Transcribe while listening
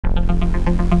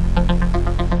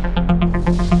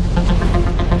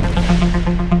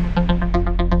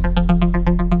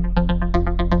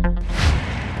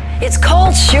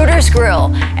Cheaters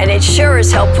Grill, and it sure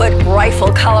as hell put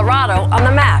Rifle, Colorado on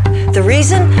the map. The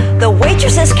reason? The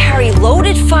waitresses carry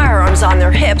loaded firearms on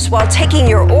their hips while taking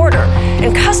your order,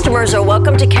 and customers are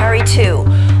welcome to carry too.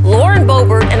 Lauren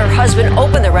Boebert and her husband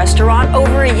opened the restaurant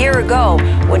over a year ago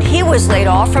when he was laid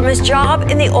off from his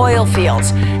job in the oil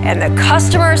fields, and the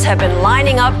customers have been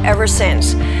lining up ever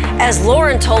since. As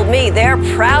Lauren told me, they're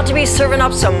proud to be serving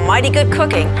up some mighty good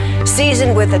cooking,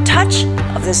 seasoned with a touch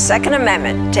of the Second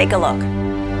Amendment. Take a look.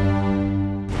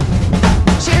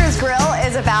 Cheaters Grill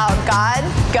is about God,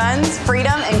 guns,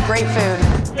 freedom, and great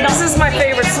food. This is my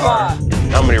favorite spot.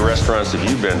 How many restaurants have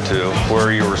you been to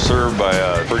where you were served by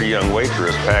a pretty young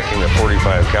waitress packing a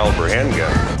 .45 caliber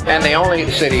handgun? And the only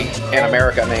city in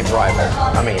America named Rifle.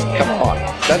 I mean, come on.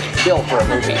 That's built for a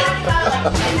movie.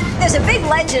 There's a big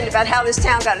legend about how this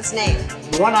town got its name.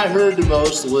 The one I heard the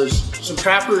most was some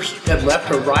trappers had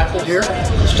left a rifle here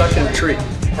and stuck in a tree.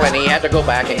 When he had to go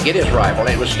back and get his rifle,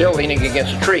 it was still leaning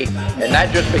against a tree, and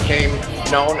that just became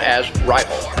known as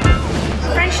Rifle.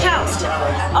 French toast.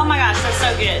 Oh my gosh, that's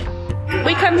so good.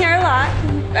 We come here a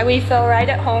lot. We feel right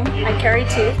at home. I carry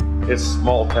too. It's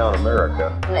small town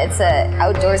America. It's an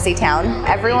outdoorsy town.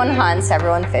 Everyone hunts,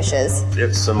 everyone fishes.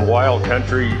 It's some wild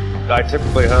country. I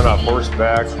typically hunt off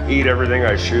horseback, eat everything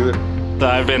I shoot.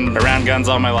 I've been around guns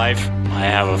all my life. I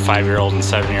have a 5-year-old and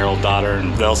 7-year-old daughter,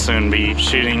 and they'll soon be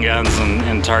shooting guns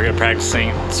and target practicing.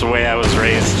 It's the way I was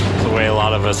raised, it's the way a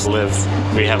lot of us live.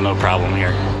 We have no problem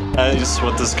here. It's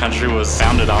what this country was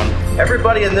founded on.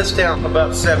 Everybody in this town,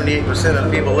 about 78% of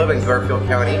the people living in Garfield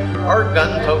County, are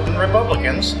gun-toting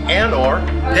Republicans and or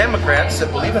Democrats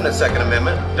that believe in the Second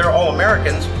Amendment. They're all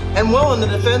Americans and willing to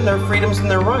defend their freedoms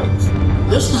and their rights.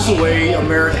 This is the way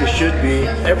America should be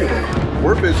everywhere.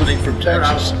 We're visiting from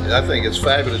Texas. I think it's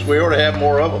fabulous. We ought to have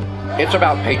more of them. It's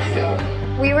about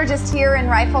patriotism. We were just here in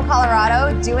Rifle,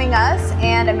 Colorado, doing us,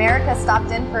 and America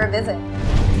stopped in for a visit.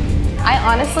 I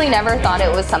honestly never thought it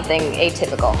was something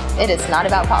atypical. It is not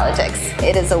about politics.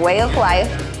 It is a way of life.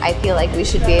 I feel like we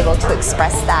should be able to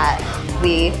express that.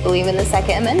 We believe in the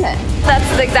Second Amendment.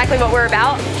 That's exactly what we're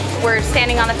about. We're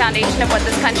standing on the foundation of what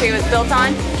this country was built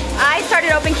on. I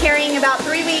started open carrying about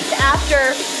 3 weeks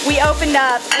after we opened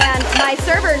up, and my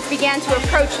servers began to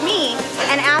approach me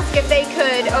and ask if they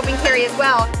could open carry as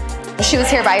well. She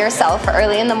was here by herself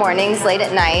early in the mornings, late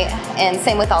at night, and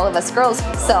same with all of us girls.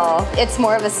 So it's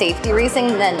more of a safety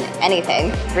reason than anything,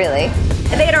 really.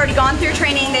 They had already gone through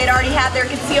training, they had already had their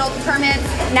concealed permits.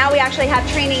 Now we actually have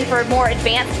training for a more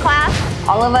advanced class.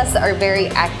 All of us are very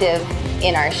active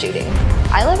in our shooting.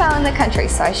 I live out in the country,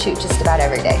 so I shoot just about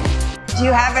every day. Do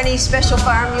you have any special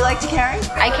firearm you like to carry?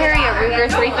 I carry a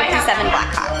Ruger 357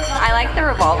 Blackhawk. I like the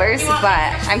revolvers,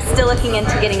 but I'm still looking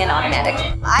into getting an automatic.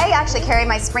 I actually carry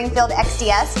my Springfield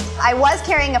XDS. I was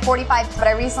carrying a 45, but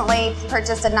I recently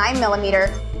purchased a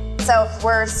 9mm. So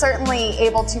we're certainly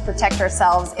able to protect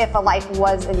ourselves if a life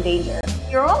was in danger.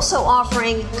 You're also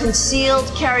offering concealed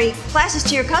carry classes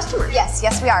to your customers.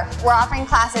 Yes, we are. We're offering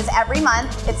classes every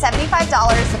month. It's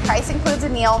 $75. The price includes a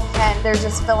meal, and they're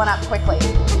just filling up quickly.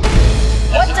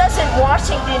 What doesn't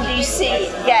Washington, D.C.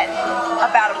 get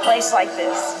about a place like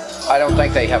this? I don't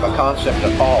think they have a concept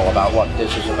at all about what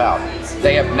this is about.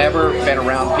 They have never been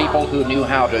around people who knew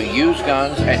how to use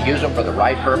guns and use them for the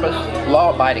right purpose.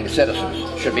 Law-abiding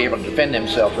citizens should be able to defend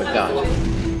themselves with guns.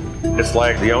 It's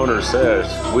like the owner says,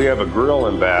 we have a grill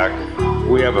in back,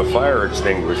 we have a fire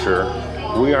extinguisher.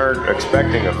 We aren't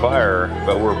expecting a fire,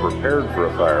 but we're prepared for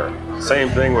a fire. Same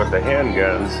thing with the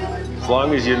handguns. As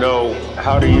long as you know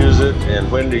how to use it and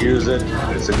when to use it,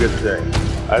 it's a good thing.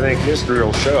 I think history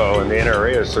will show, and the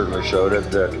NRA has certainly showed it,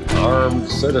 that armed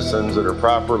citizens that are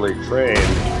properly trained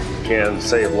can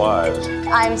save lives.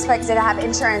 I'm expected to have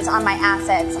insurance on my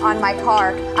assets, on my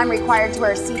car. I'm required to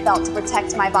wear a seatbelt to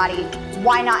protect my body.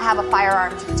 Why not have a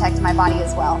firearm to protect my body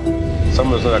as well?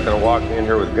 Someone's not going to walk in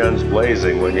here with guns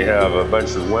blazing when you have a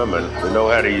bunch of women that know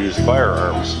how to use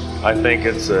firearms. I think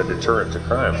it's a deterrent to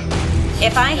crime.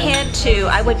 If I had to,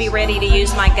 I would be ready to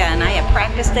use my gun. I have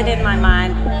practiced it in my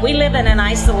mind. We live in an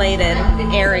isolated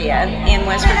area in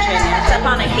West Virginia. It's up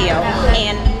on a hill,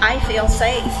 and I feel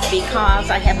safe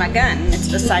because I have my gun.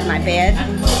 It's beside my bed,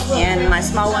 and my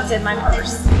small one's in my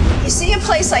purse. You see a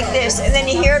place like this, and then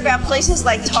you hear about places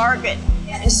like Target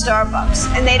and Starbucks,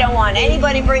 and they don't want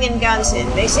anybody bringing guns in.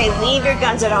 They say, leave your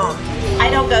guns at home. I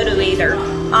don't go to either.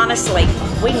 Honestly,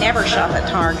 we never shop at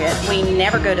Target. We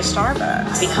never go to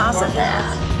Starbucks because of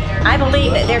that. I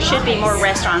believe that there should be more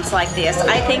restaurants like this.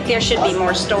 I think there should be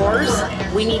more stores.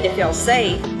 We need to feel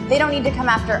safe. They don't need to come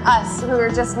after us who are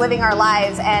just living our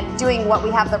lives and doing what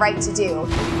we have the right to do.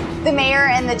 The mayor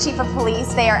and the chief of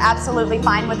police, they are absolutely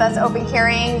fine with us open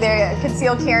carrying, they're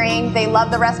concealed carrying. They love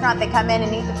the restaurant, they come in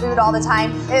and eat the food all the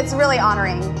time. It's really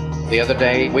honoring. The other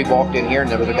day, we walked in here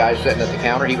and there was a guy sitting at the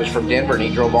counter. He was from Denver and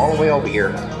he drove all the way over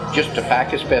here just to pack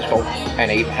his pistol and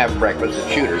have breakfast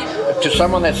at Shooters. To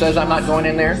someone that says I'm not going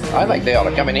in there, I think they ought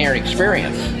to come in here and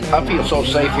experience. I feel so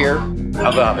safe here. I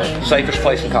love it. Safest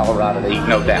place in Colorado to eat,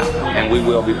 no doubt. And we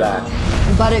will be back.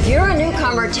 But if you're a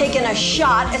newcomer taking a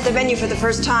shot at the menu for the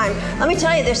first time, let me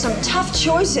tell you, there's some tough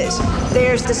choices.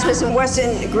 There's the Smith &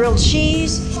 Wesson grilled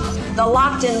cheese, the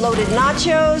locked-in loaded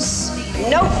nachos.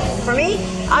 Nope, for me,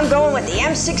 I'm going with the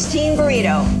M16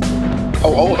 Burrito.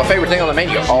 Oh, the favorite thing on the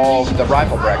menu? Oh, the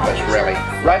rifle breakfast, really.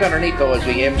 Right underneath, though, is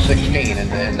the M16,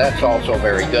 and that's also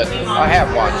very good. I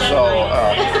have one, so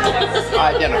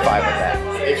I identify with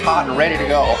that. It's hot and ready to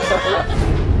go.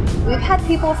 We've had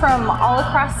people from all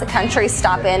across the country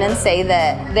stop in and say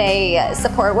that they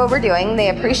support what we're doing, they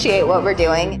appreciate what we're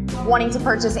doing, wanting to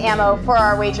purchase ammo for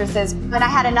our waitresses. And I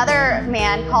had another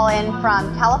man call in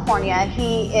from California.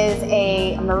 He is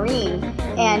a Marine,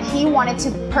 and he wanted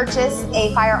to purchase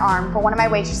a firearm for one of my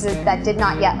waitresses that did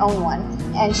not yet own one.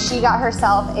 And she got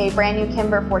herself a brand new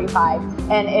Kimber 45,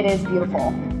 and it is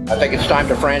beautiful. I think it's time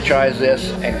to franchise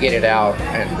this and get it out,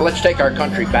 and let's take our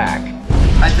country back.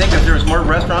 I think if there was more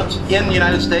restaurants in the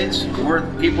United States where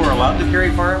people are allowed to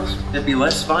carry firearms, there'd be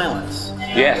less violence.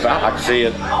 Yes, I can see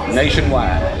it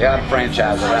nationwide. They ought to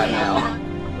franchise it right now.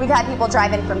 We've had people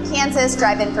drive in from Kansas,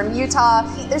 drive in from Utah.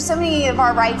 There's so many of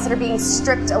our rights that are being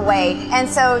stripped away. And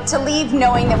so to leave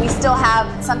knowing that we still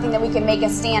have something that we can make a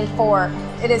stand for,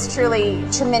 it is truly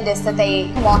tremendous that they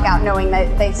can walk out knowing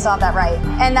that they still have that right.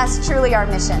 And that's truly our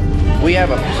mission. We have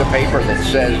a piece of paper that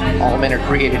says all men are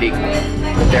created equal.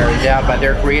 That they're endowed by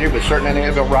their creator with certain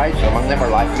inalienable rights. Among them are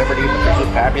life, liberty, and the pursuit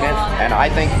of happiness. And I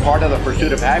think part of the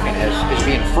pursuit of happiness is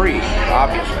being free,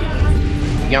 obviously.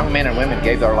 Young men and women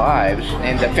gave their lives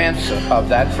in defense of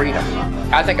that freedom.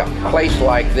 I think a place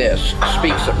like this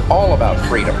speaks all about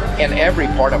freedom in every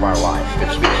part of our life.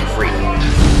 It speaks of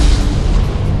freedom.